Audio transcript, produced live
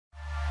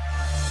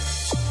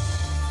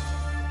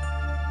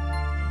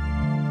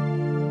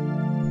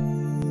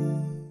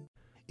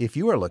If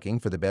you are looking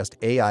for the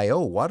best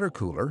AIO water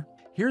cooler,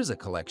 here's a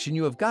collection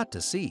you have got to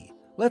see.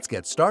 Let's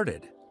get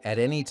started. At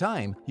any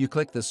time, you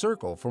click the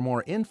circle for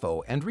more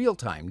info and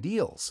real-time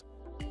deals.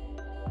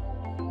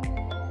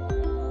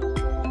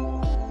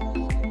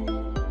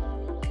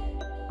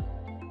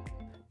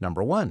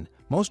 Number 1.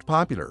 Most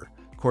popular,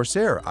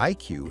 Corsair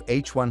iCUE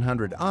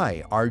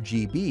H100i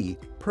RGB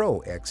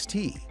Pro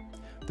XT.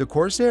 The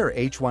Corsair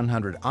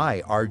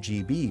H100i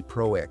RGB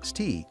Pro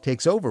XT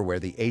takes over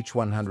where the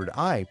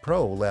H100i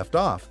Pro left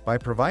off by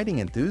providing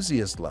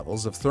enthusiast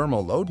levels of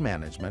thermal load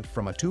management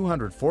from a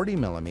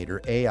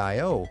 240mm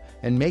AIO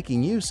and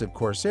making use of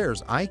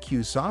Corsair's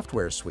iCUE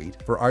software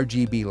suite for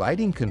RGB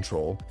lighting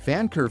control,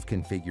 fan curve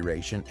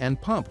configuration,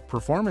 and pump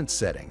performance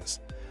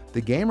settings.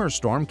 The Gamer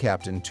Storm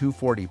Captain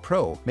 240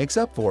 Pro makes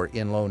up for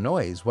in low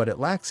noise what it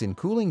lacks in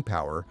cooling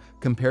power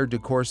compared to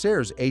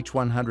Corsair's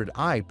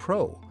H100i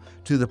Pro,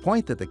 to the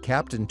point that the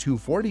Captain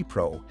 240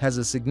 Pro has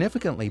a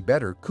significantly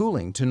better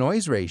cooling to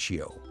noise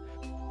ratio.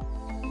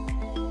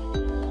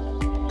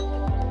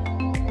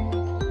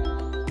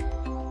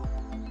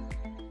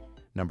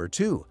 Number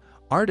 2.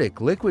 Arctic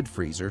Liquid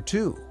Freezer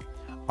 2.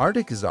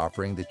 Arctic is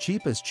offering the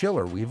cheapest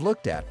chiller we've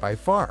looked at by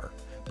far.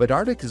 But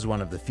Arctic is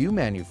one of the few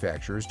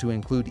manufacturers to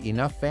include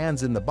enough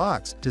fans in the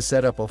box to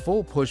set up a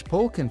full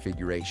push-pull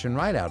configuration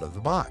right out of the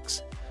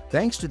box.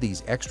 Thanks to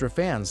these extra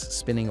fans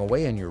spinning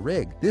away in your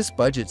rig, this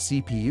budget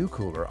CPU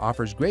cooler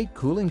offers great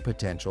cooling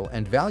potential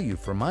and value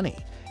for money,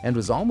 and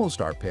was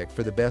almost our pick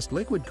for the best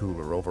liquid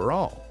cooler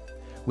overall.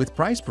 With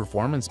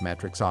price-performance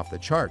metrics off the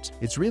charts,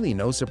 it's really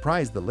no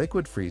surprise the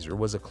liquid freezer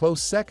was a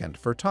close second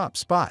for top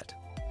spot.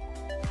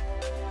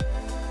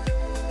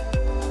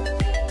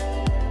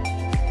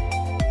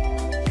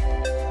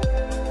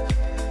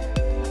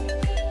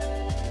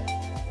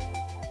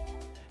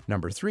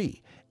 Number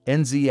 3.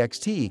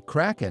 NZXT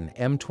Kraken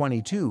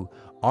M22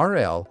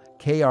 RL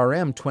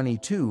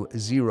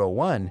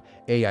KRM2201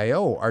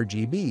 AIO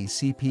RGB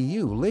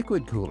CPU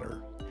Liquid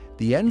Cooler.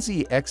 The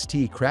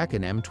NZXT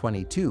Kraken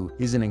M22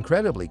 is an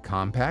incredibly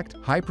compact,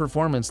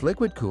 high-performance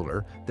liquid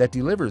cooler that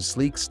delivers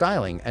sleek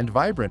styling and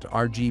vibrant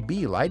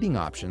RGB lighting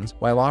options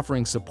while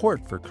offering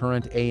support for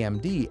current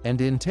AMD and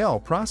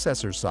Intel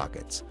processor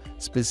sockets.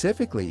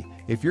 Specifically,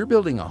 if you're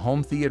building a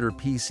home theater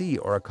PC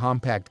or a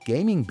compact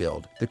gaming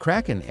build, the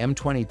Kraken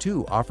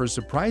M22 offers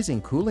surprising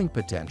cooling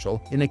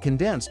potential in a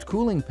condensed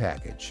cooling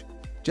package.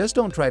 Just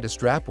don't try to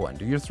strap one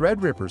to your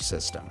Threadripper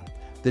system.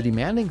 The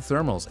demanding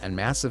thermals and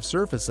massive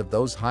surface of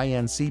those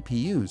high-end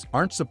CPUs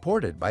aren't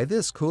supported by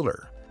this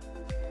cooler.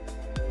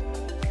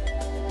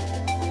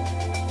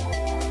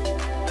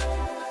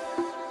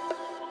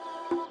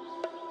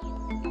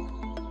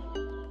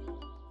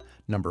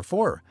 Number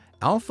 4.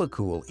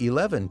 Alphacool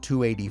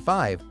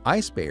 11285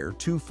 Eisbaer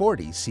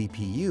 240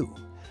 CPU.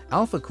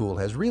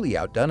 Alphacool has really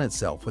outdone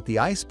itself with the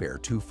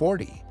Eisbaer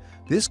 240.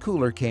 This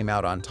cooler came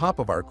out on top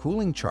of our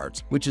cooling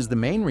charts, which is the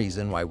main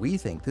reason why we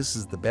think this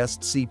is the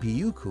best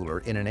CPU cooler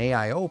in an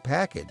AIO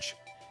package.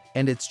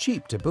 And it's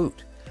cheap to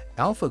boot.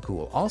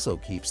 Alphacool also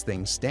keeps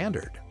things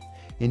standard.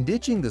 In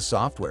ditching the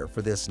software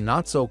for this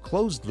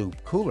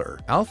not-so-closed-loop cooler,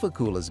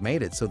 Alphacool has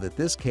made it so that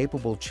this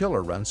capable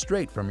chiller runs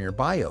straight from your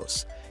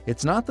BIOS.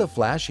 It's not the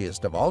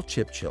flashiest of all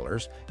chip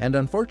chillers, and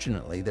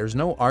unfortunately there's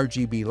no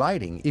RGB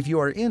lighting if you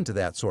are into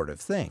that sort of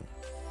thing.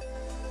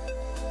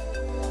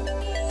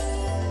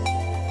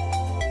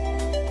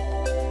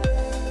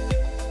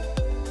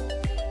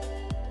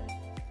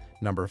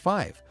 Number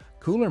 5.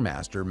 Cooler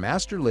Master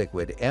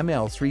MasterLiquid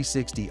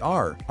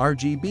ML360R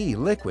RGB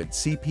Liquid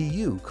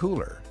CPU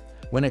Cooler.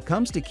 When it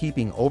comes to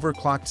keeping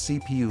overclocked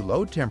CPU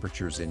load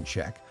temperatures in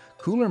check,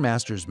 Cooler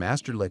Master's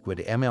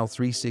MasterLiquid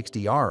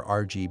ML360R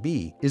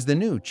RGB is the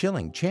new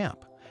chilling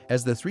champ.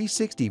 As the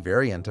 360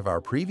 variant of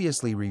our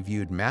previously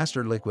reviewed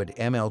MasterLiquid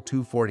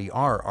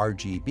ML240R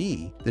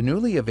RGB, the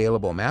newly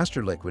available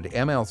MasterLiquid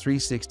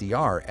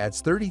ML360R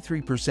adds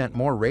 33%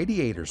 more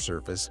radiator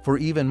surface for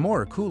even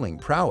more cooling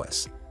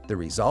prowess. The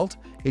result?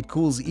 It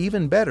cools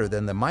even better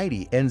than the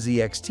mighty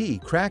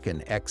NZXT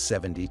Kraken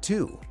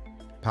X72.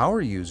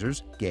 Power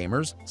users,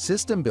 gamers,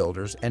 system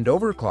builders, and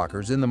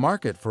overclockers in the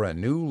market for a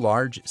new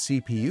large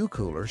CPU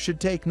cooler should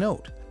take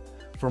note.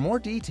 For more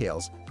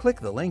details, click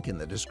the link in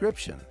the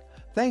description.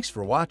 Thanks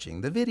for watching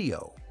the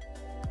video.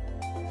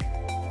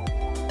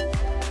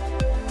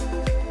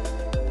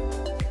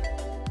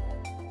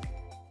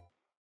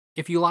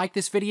 If you like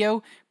this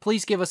video,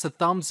 please give us a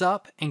thumbs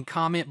up and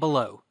comment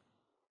below.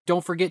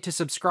 Don't forget to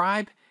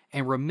subscribe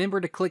and remember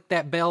to click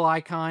that bell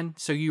icon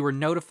so you are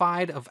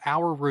notified of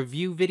our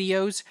review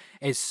videos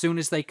as soon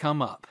as they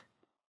come up.